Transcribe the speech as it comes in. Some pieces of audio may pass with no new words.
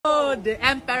Oh, the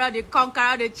emperor, the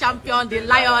conqueror, the champion, the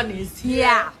lion is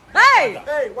here. Hey!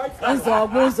 Hey, white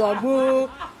lion.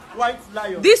 White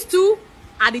lion. These two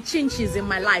are the chinches in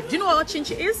my life. Do you know what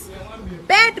chinchi is?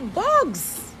 Bed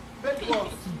bugs. Bed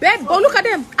bugs. Bed bugs. Look at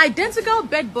them. Identical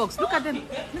bed bugs. Look at them.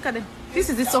 Look at them. This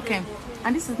is Isokem.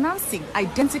 And this is Nancy.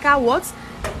 Identical what?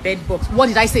 Bed bugs. What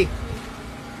did I say?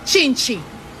 Chinchi.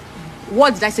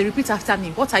 What did I say? Repeat after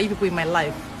me. What are you people in my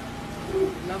life?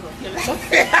 Love of your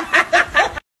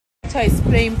life. Is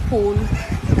playing pool.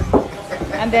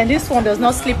 And then this one does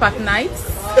not sleep at night.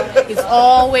 He's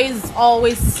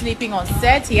always sleeping on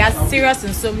set. He has serious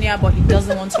insomnia, but he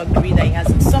doesn't want to agree that he has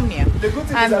insomnia.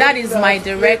 And that is my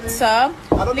director.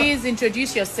 Please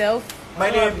introduce yourself. My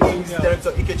name is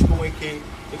Director Ikechukwu.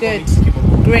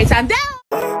 Good. Great. And then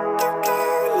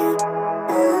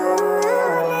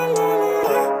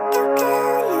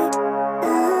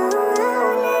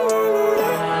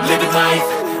living life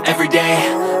every day,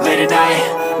 late at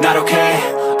night, not okay.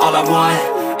 All I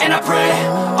want, and I pray,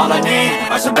 all I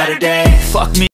need are some better days. Fuck me.